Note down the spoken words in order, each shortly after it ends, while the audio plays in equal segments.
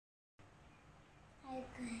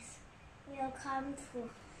welcome to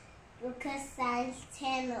Lucas Science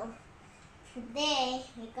Channel. Today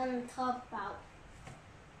we're going to talk about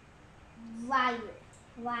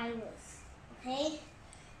virus. Okay?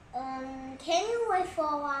 Can you wait for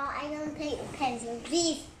a while? I'm going to take a pencil,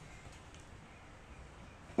 please.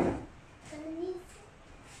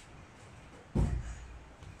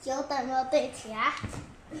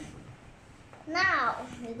 Now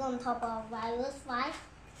we're going to talk about virus. Why?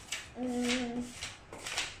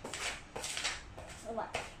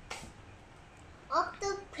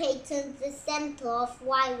 Octopatents the center of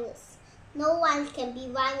virus. No one can be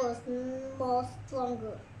virus more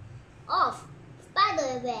stronger. Of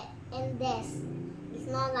spider web and death. It's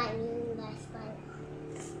not like me like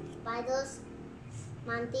spiders,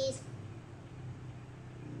 monkeys,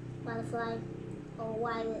 butterfly, or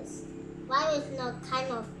virus. Virus is not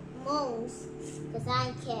kind of moles, because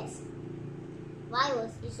I cats.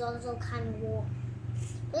 Virus is also kind of warm.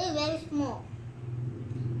 Very, very small.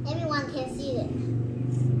 Everyone can see it.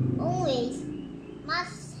 Always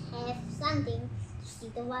must have something to see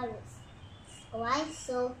the virus. Alright,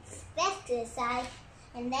 so that's the side,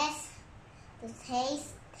 and that's the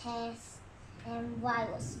taste, test, and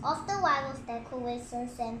virus. Of the virus declaration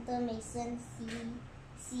center Mason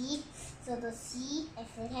C. So the C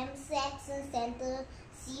Abraham section center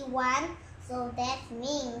C1. So that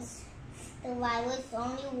means the virus is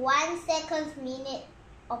only 1 second, minute,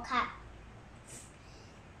 or cut.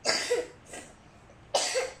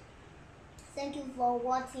 Thank you for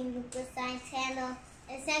watching Lucas Science Channel,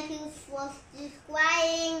 and thank you for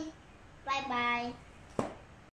subscribing. Bye bye.